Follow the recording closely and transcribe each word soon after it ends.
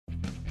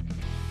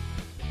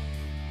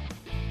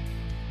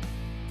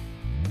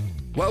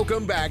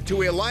Welcome back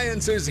to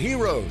Alliance's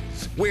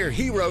Heroes, where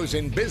heroes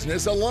in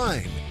business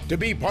align. To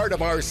be part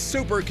of our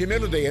super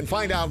community and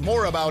find out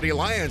more about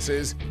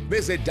Alliances,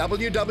 visit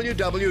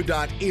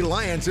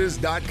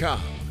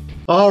www.alliances.com.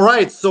 All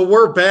right, so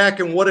we're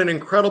back, and what an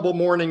incredible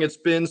morning it's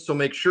been. So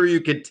make sure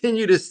you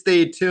continue to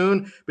stay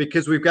tuned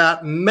because we've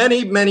got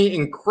many, many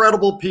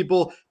incredible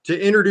people to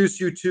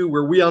introduce you to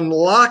where we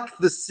unlock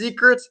the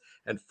secrets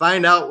and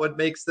find out what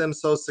makes them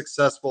so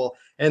successful.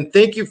 And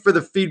thank you for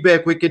the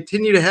feedback we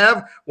continue to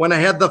have when I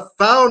had the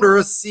founder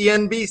of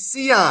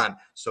CNBC on.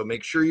 So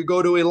make sure you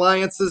go to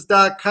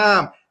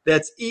alliances.com.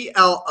 That's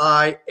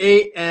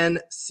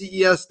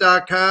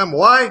ELIANCES.com.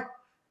 Why?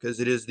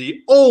 Because it is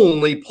the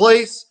only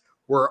place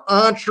where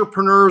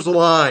entrepreneurs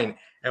align.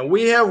 And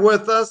we have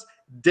with us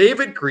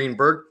David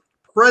Greenberg,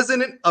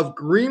 president of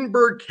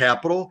Greenberg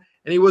Capital,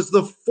 and he was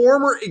the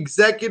former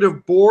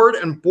executive board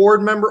and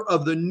board member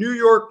of the New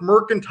York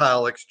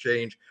Mercantile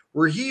Exchange,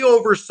 where he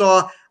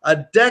oversaw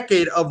a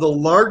decade of the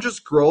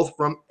largest growth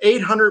from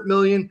 800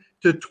 million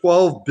to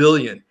 12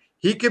 billion.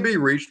 He can be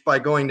reached by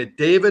going to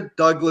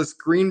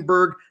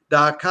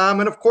daviddouglasgreenberg.com.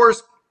 And of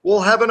course,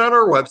 we'll have it on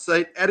our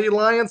website at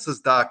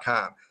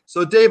alliances.com.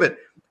 So David,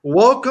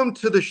 welcome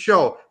to the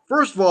show.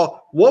 First of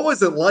all, what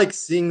was it like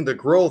seeing the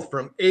growth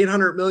from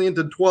 800 million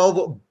to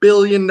 $12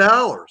 billion?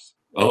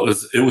 Well,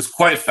 it was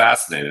quite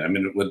fascinating. I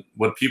mean,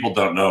 what people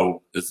don't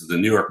know is that the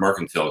New York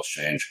Mercantile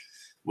Exchange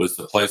was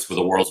the place where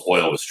the world's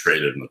oil was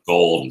traded, and the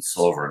gold and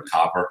silver and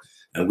copper.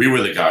 And we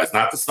were the guys,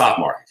 not the stock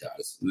market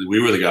guys.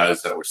 We were the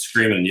guys that were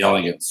screaming and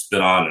yelling and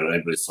spit on it.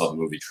 Anybody saw the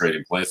movie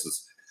Trading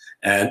Places.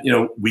 And,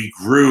 we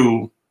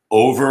grew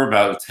over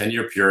about a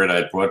 10-year period.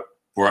 I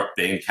brought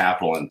Bain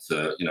Capital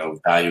into,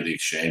 value the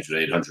exchange at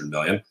 800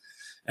 million.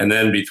 And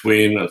then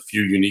between a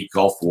few unique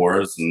Gulf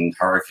wars and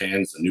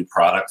hurricanes and new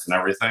products and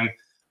everything,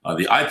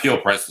 the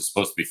IPO price was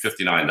supposed to be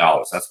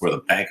 $59. That's where the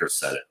banker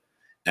said it.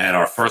 And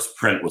our first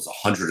print was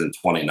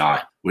 129,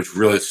 which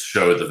really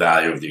showed the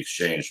value of the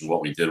exchange and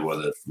what we did with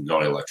it from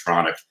going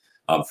electronic,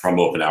 from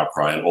Open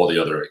Outcry and all the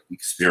other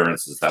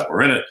experiences that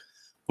were in it.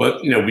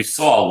 But, we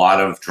saw a lot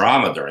of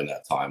drama during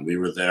that time. We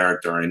were there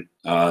during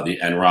the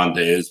Enron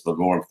days, but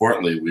more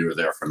importantly, we were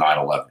there for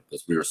 9/11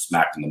 because we were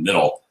smack in the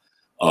middle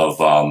of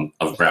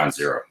ground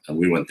zero. And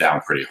we went down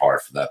pretty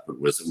hard for that, but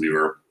we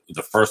were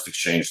the first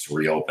exchange to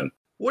reopen.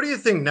 What do you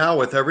think now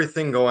with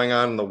everything going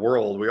on in the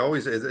world?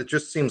 It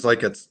just seems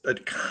like it's a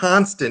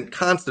constant,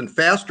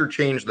 faster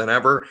change than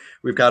ever.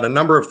 We've got a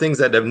number of things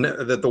that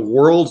the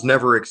world's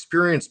never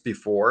experienced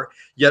before,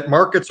 yet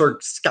markets are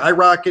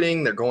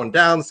skyrocketing. They're going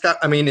down.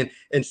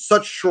 In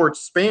such short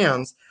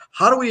spans.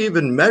 How do we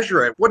even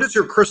measure it? What does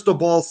your crystal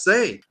ball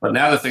say? But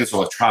now that things are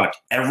electronic,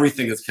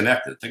 everything is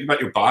connected. Think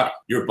about your body.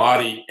 Your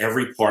body,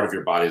 every part of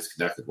your body is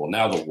connected. Well,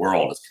 now the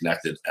world is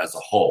connected as a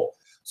whole.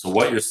 So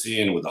what you're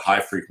seeing with the high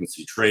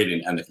frequency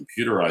trading and the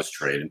computerized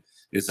trading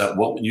is that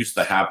what used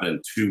to happen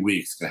in 2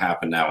 weeks can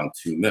happen now in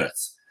 2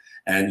 minutes.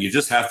 And you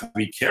just have to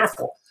be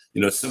careful,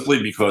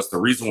 simply because the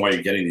reason why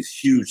you're getting these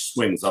huge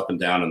swings up and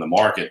down in the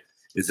market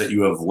is that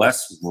you have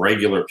less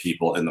regular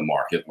people in the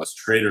market, less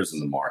traders in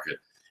the market,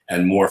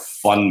 and more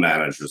fund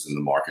managers in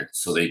the market.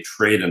 So they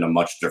trade in a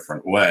much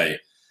different way.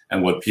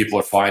 And what people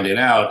are finding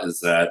out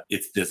is that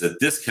there's a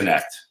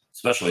disconnect,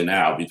 especially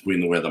now,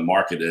 between where the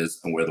market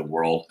is and where the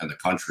world and the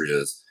country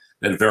is,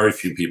 that very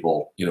few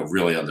people,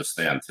 really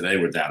understand. Today,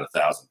 we're down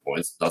 1,000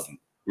 points. It doesn't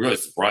really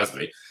surprise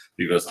me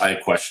because I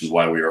questioned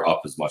why we were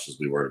up as much as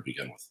we were to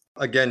begin with.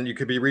 Again, you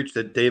could be reached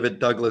at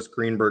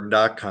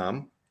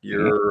daviddouglasgreenberg.com.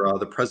 You're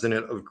the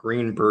president of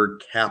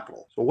Greenberg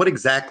Capital. So what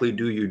exactly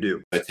do you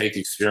do? I take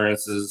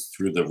experiences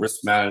through the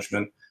risk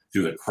management,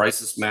 through the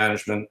crisis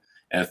management,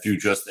 and through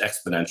just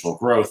exponential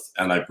growth.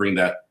 And I bring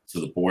that to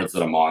the boards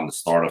that I'm on, the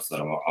startups that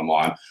I'm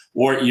on,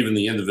 or even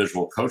the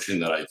individual coaching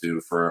that I do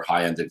for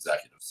high-end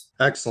executives.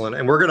 Excellent.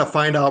 And we're going to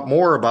find out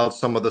more about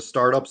some of the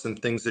startups and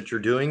things that you're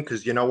doing,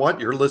 because you know what?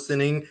 You're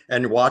listening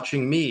and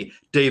watching me,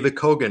 David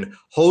Kogan,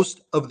 host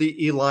of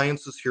the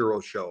Alliances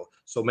Hero Show.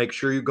 So make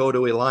sure you go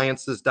to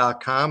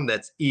alliances.com.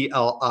 That's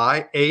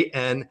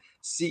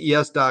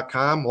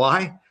ELIANCES.com.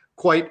 Why?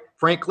 Quite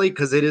frankly,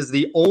 because it is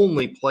the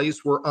only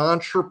place where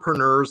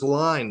entrepreneurs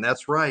align.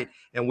 That's right.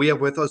 And we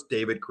have with us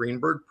David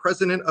Greenberg,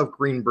 president of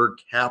Greenberg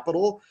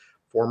Capital,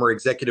 former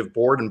executive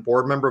board and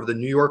board member of the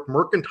New York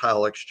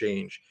Mercantile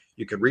Exchange.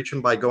 You can reach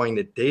him by going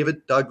to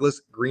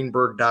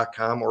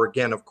daviddouglasgreenberg.com, or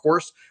again, of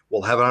course,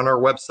 we'll have it on our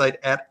website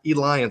at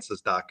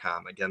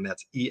alliances.com. Again,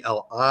 that's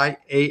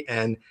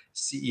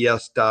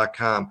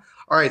ELIANCES.com.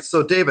 All right,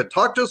 so David,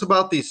 talk to us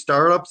about these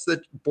startups,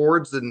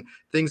 boards and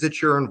things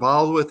that you're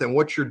involved with and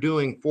what you're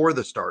doing for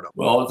the startup.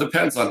 Well, it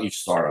depends on each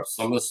startup.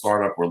 Some of the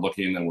startup we're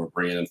looking and we're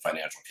bringing in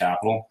financial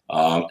capital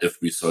if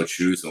we so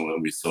choose and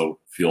when we so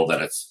feel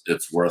that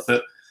it's worth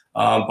it.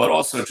 But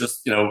also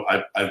just,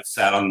 I've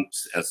sat on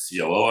as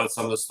COO on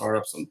some of the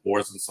startups, on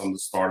boards in some of the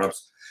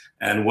startups.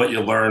 And what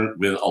you learn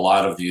with a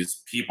lot of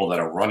these people that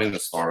are running the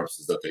startups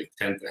is that they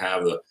tend to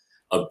have a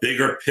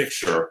bigger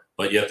picture,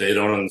 but yet they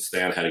don't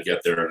understand how to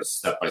get there in a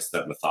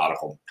step-by-step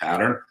methodical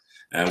pattern.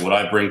 And what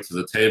I bring to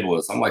the table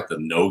is I'm like the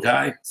no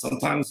guy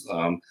sometimes.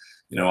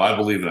 I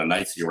believe in a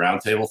Knightsy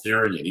roundtable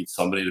theory. You need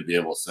somebody to be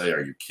able to say,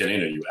 are you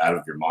kidding? Are you out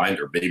of your mind?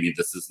 Or maybe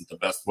this isn't the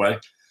best way.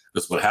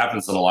 Because what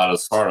happens in a lot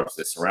of startups,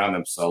 they surround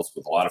themselves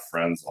with a lot of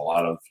friends, a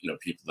lot of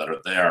people that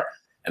are there,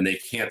 and they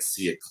can't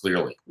see it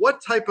clearly.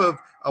 What type of,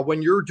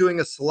 when you're doing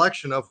a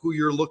selection of who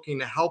you're looking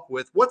to help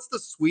with, what's the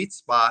sweet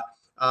spot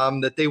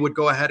that they would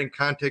go ahead and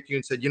contact you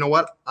and said, you know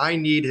what, I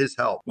need his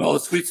help? Well, the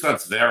sweet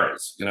spots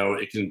varies.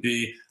 It can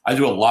be, I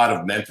do a lot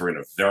of mentoring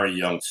of very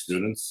young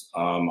students.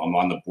 I'm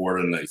on the board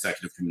and the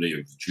executive committee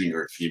of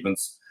Junior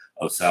Achievements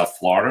of South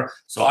Florida.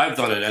 So I've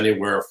done it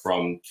anywhere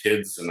from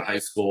kids in high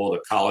school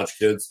to college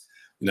kids,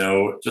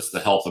 just to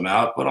help them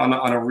out. But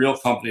on a real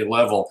company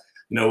level,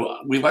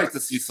 we like to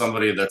see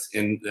somebody that's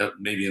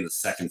maybe in the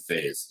second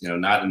phase,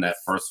 not in that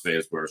first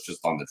phase where it's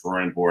just on the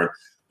drawing board,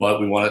 but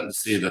we want to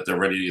see that they're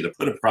ready to either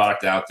put a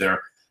product out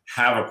there,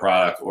 have a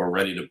product, or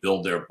ready to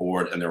build their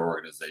board and their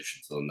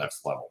organization to the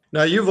next level.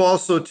 Now, you've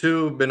also,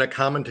 too, been a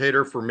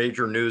commentator for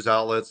major news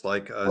outlets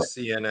like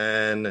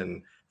CNN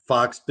and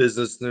Fox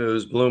Business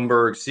News,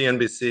 Bloomberg,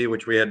 CNBC,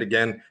 which we had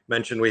again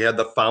mentioned. We had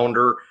the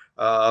founder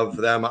of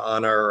them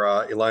on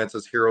our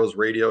Alliances Heroes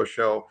radio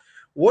show.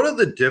 What are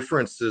the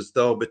differences,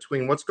 though,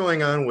 between what's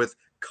going on with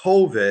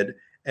COVID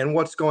and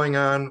what's going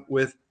on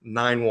with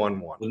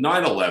 9/11? With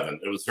 9/11,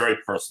 it was very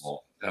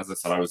personal. As I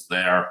said, I was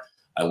there.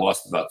 I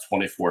lost about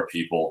 24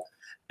 people.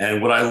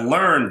 And what I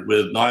learned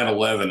with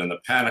 9/11 and the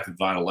panic of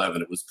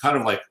 9/11, it was kind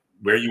of like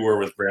where you were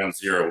with Ground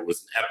Zero. It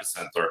was an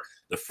epicenter.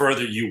 The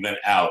further you went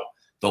out,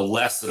 the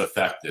less it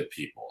affected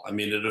people. I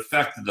mean, it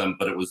affected them,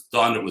 but it was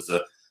done. It was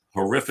a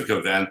horrific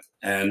event,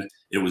 and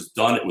it was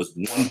done. It was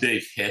one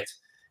big hit,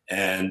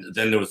 and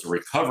then there was a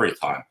recovery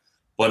time.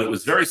 But it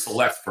was very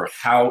select for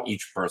how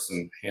each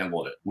person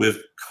handled it. With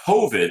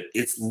COVID,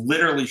 it's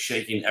literally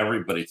shaking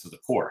everybody to the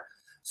core.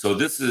 So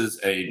this is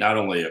not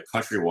only a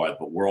countrywide,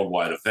 but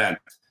worldwide event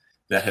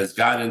that has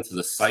gotten into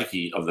the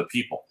psyche of the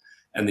people.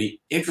 And the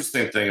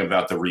interesting thing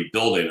about the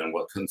rebuilding and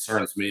what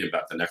concerns me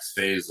about the next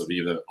phase of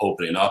either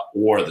opening up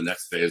or the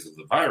next phase of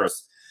the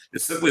virus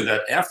is simply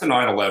that after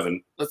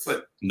 9/11, let's say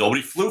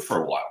nobody flew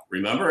for a while.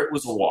 Remember, it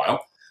was a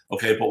while.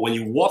 Okay, but when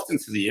you walked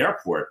into the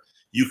airport,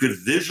 you could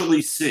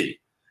visually see.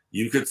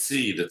 You could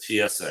see the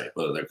TSA,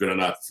 whether they're good or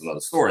not, it's another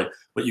story,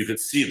 but you could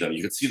see them.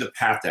 You could see the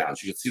pat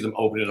downs. You could see them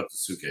opening up the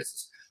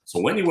suitcases. So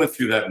when you went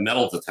through that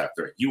metal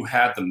detector, you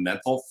had the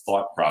mental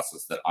thought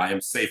process that I am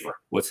safer.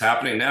 What's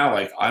happening now,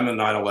 like I'm a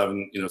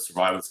 9/11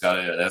 survivor that's got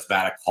an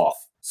asthmatic cough.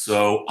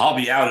 So I'll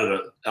be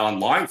out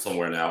online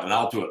somewhere now and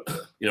I'll do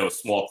a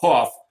small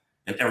cough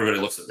and everybody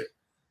looks at me.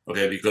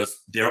 Okay,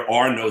 because there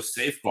are no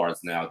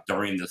safeguards now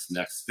during this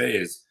next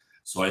phase.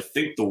 So I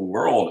think the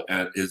world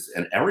and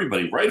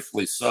everybody,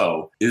 rightfully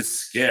so, is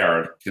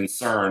scared,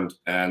 concerned.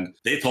 And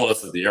they told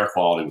us that the air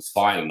quality was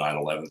fine in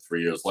 9/11.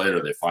 3 years later,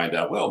 they find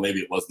out, well,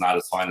 maybe it was not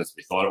as fine as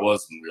we thought it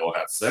was, and we all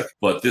got sick.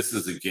 But this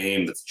is a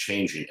game that's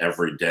changing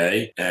every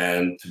day.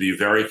 And to be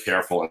very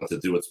careful and to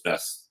do its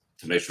best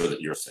to make sure that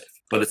you're safe.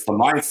 But it's the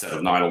mindset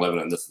of 9/11,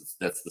 and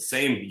that's the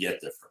same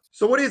yet different.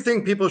 So what do you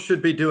think people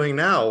should be doing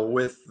now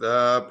with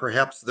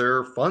perhaps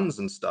their funds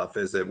and stuff?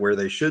 Is it where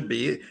they should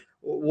be?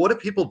 What do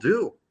people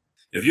do?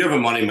 If you have a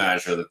money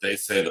manager that they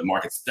say the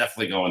market's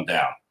definitely going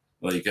down,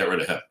 well, you get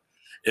rid of him.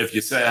 If you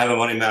say I have a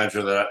money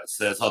manager that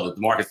says, oh, the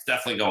market's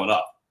definitely going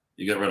up,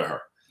 you get rid of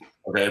her.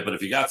 Okay, but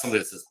if you got somebody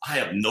that says, I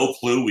have no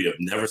clue, we have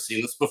never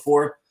seen this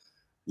before,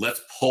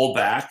 let's pull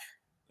back,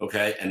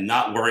 okay, and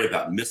not worry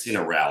about missing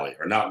a rally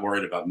or not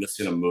worried about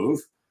missing a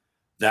move.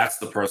 That's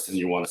the person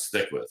you want to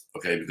stick with,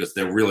 okay, because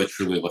they're really,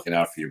 truly looking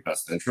out for your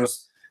best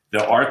interests.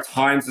 There are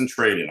times in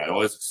trading, I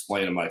always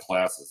explain in my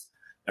classes,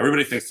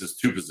 everybody thinks there's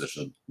two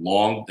positions.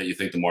 Long, that you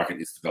think the market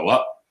needs to go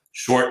up.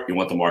 Short, you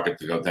want the market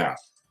to go down.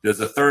 There's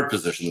a third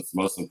position that's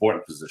the most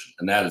important position,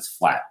 and that is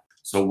flat.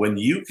 So when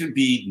you can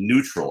be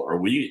neutral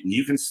or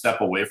you can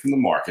step away from the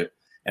market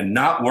and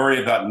not worry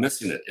about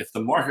missing it. If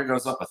the market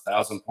goes up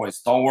 1,000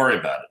 points, don't worry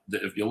about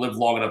it. If you live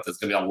long enough, there's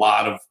going to be a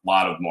lot of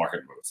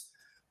market moves.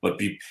 But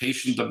be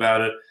patient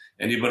about it.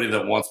 Anybody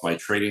that wants my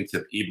trading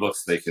tip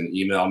ebooks, they can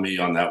email me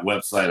on that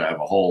website. I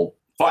have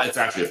it's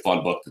actually a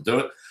fun book to do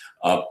it.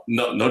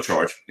 No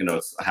charge,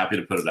 it's happy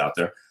to put it out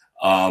there.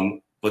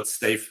 But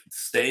stay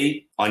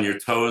on your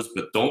toes,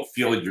 but don't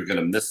feel like you're going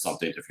to miss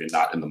something if you're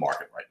not in the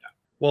market right now.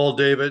 Well,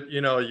 David,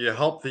 you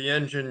help the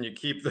engine, you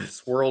keep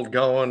this world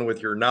going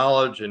with your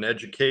knowledge and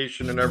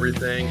education and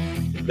everything.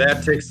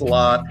 That takes a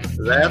lot.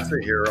 That's a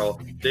hero.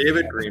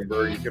 David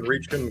Greenberg. You can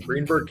reach him,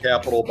 Greenberg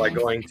Capital, by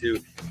going to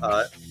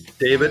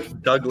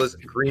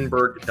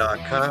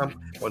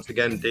DavidDouglasGreenberg.com. Once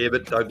again,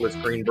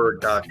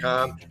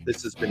 DavidDouglasGreenberg.com.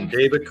 This has been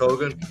David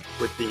Kogan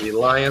with the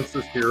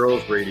Alliances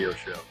Heroes Radio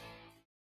Show.